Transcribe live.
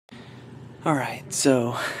Alright,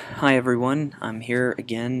 so hi everyone. I'm here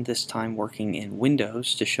again, this time working in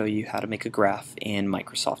Windows to show you how to make a graph in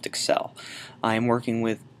Microsoft Excel. I am working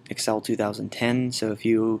with Excel 2010, so if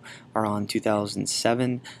you are on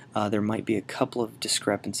 2007, there might be a couple of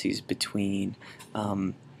discrepancies between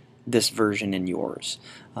this version and yours.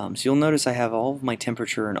 So you'll notice I have all of my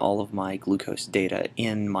temperature and all of my glucose data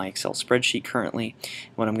in my Excel spreadsheet currently.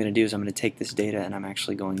 What I'm going to do is I'm going to take this data and I'm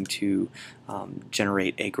actually going to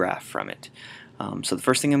generate a graph from it. So the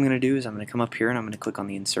first thing I'm going to do is I'm going to come up here and I'm going to click on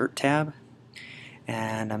the Insert tab,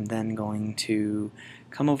 and I'm then going to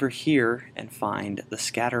come over here and find the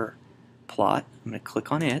scatter plot. I'm going to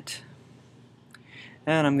click on it,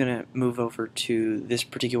 and I'm going to move over to this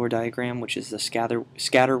particular diagram, which is the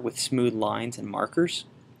scatter with smooth lines and markers.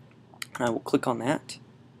 And I will click on that.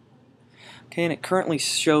 Okay, and it currently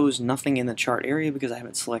shows nothing in the chart area because I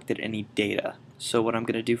haven't selected any data. So what I'm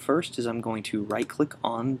going to do first is I'm going to right click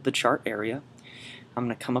on the chart area. I'm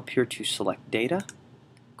going to come up here to select data,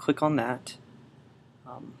 click on that,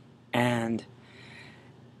 and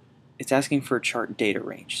it's asking for a chart data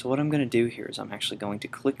range. So what I'm going to do here is I'm actually going to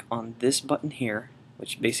click on this button here,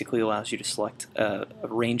 which basically allows you to select a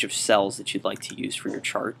range of cells that you'd like to use for your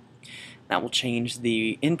chart. That will change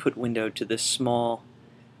the input window to this small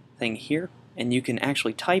thing here, and you can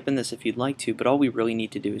actually type in this if you'd like to, but all we really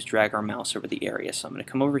need to do is drag our mouse over the area. So I'm going to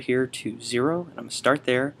come over here to 0, and I'm going to start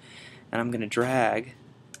there, and I'm going to drag.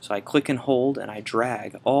 So I click and hold, and I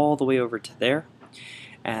drag all the way over to there,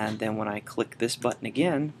 and then when I click this button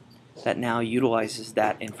again, that now utilizes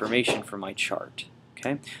that information for my chart.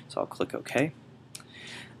 Okay, so I'll click OK.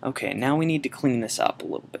 Okay, now we need to clean this up a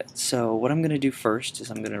little bit. So what I'm going to do first is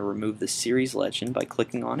I'm going to remove the series legend by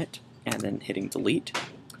clicking on it and then hitting delete.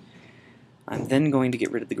 I'm then going to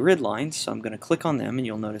get rid of the grid lines, so I'm going to click on them, and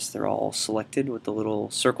you'll notice they're all selected with the little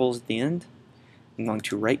circles at the end. I'm going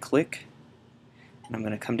to right click, and I'm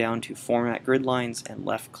going to come down to Format Grid Lines and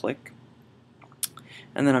left click,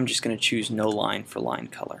 and then I'm just going to choose No Line for line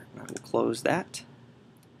color. And I will close that.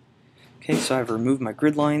 Okay, so I've removed my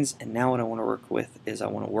grid lines, and now what I want to work with is I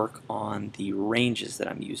want to work on the ranges that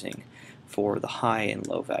I'm using for the high and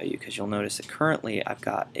low value, because you'll notice that currently I've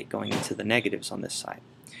got it going into the negatives on this side.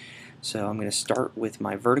 So I'm going to start with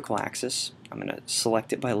my vertical axis. I'm going to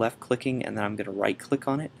select it by left clicking, and then I'm going to right click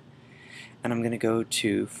on it, and I'm going to go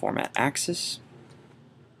to Format Axis,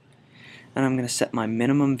 and I'm going to set my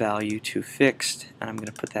minimum value to fixed, and I'm going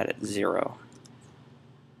to put that at 0.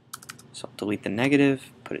 So I'll delete the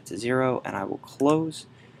negative, put it to 0, and I will close.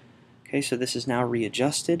 Okay, so this is now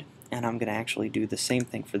readjusted, and I'm going to actually do the same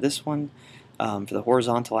thing for this one. For the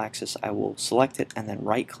horizontal axis, I will select it and then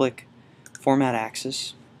right click, Format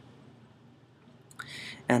Axis,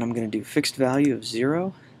 and I'm going to do fixed value of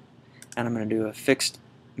 0, and I'm going to do a fixed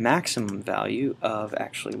maximum value of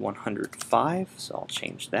actually 105, so I'll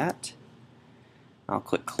change that. I'll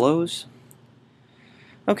click close.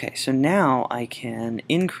 Okay, so now I can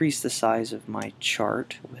increase the size of my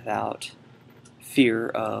chart without fear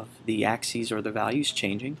of the axes or the values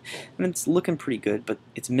changing, and it's looking pretty good, but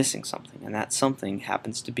it's missing something, and that something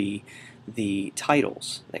happens to be the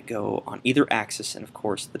titles that go on either axis, and of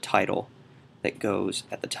course the title that goes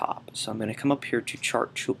at the top. So I'm going to come up here to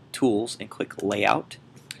Chart Tools and click Layout,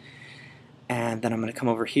 and then I'm going to come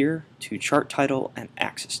over here to Chart Title and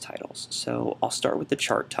Axis Titles. So I'll start with the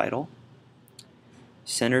chart title,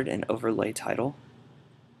 centered and overlay title.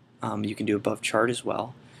 You can do above chart as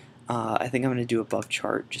well. I think I'm going to do above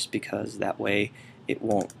chart just because that way it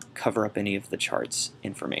won't cover up any of the chart's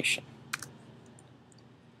information.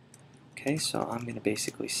 Okay, so I'm going to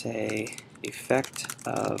basically say effect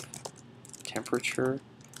of temperature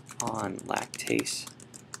on lactase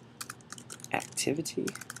activity.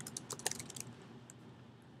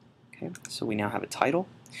 Okay, so we now have a title,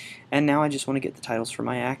 and now I just want to get the titles for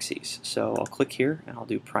my axes. So I'll click here and I'll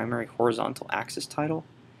do primary horizontal axis title,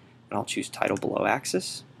 and I'll choose title below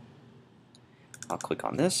axis. I'll click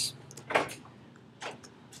on this,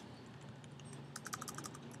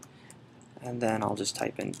 and then I'll just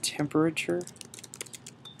type in temperature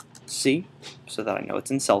C so that I know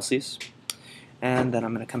it's in Celsius, and then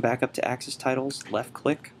I'm going to come back up to axis titles, left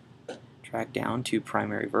click, drag down to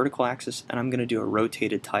primary vertical axis, and I'm going to do a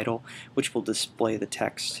rotated title which will display the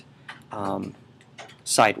text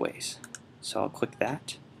sideways. So I'll click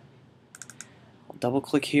that. I'll double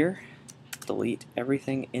click here, delete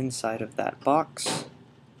everything inside of that box,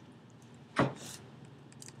 and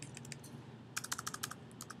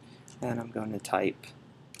I'm going to type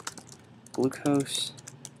glucose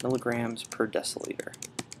milligrams per deciliter,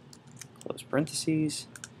 close parentheses.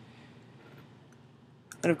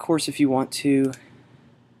 And of course, if you want to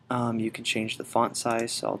You can change the font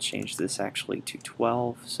size, so I'll change this actually to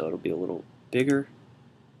 12, so it'll be a little bigger.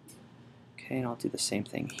 Okay, and I'll do the same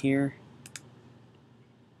thing here.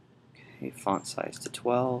 Okay, font size to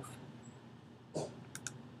 12. There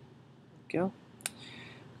we go.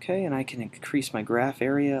 Okay, and I can increase my graph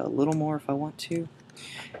area a little more if I want to.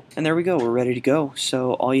 And there we go, we're ready to go.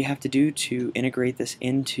 So all you have to do to integrate this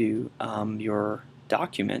into your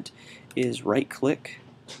document is right-click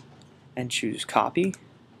and choose Copy.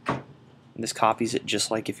 And this copies it just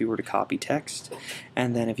like if you were to copy text.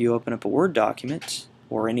 And then if you open up a Word document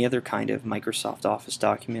or any other kind of Microsoft Office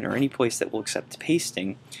document or any place that will accept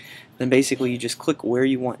pasting, then basically you just click where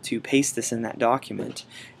you want to paste this in that document,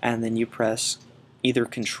 and then you press either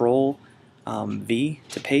Control V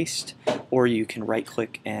to paste, or you can right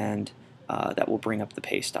click and that will bring up the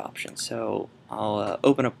paste option. So I'll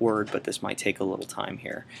open up Word, but this might take a little time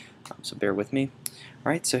here, so bear with me.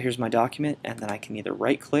 Alright, so here's my document, and then I can either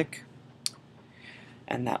right click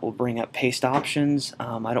and that will bring up paste options.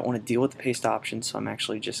 I don't want to deal with the paste options, so I'm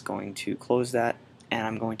actually just going to close that, and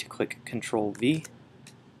I'm going to click Control V,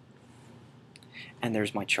 and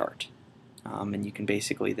there's my chart. And you can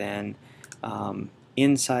basically then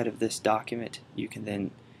inside of this document you can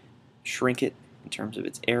then shrink it in terms of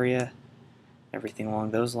its area, everything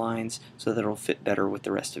along those lines, so that it'll fit better with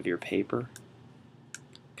the rest of your paper.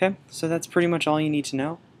 Okay, so that's pretty much all you need to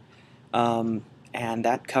know. And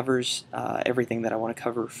that covers everything that I want to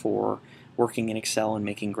cover for working in Excel and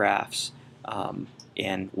making graphs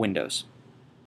in Windows.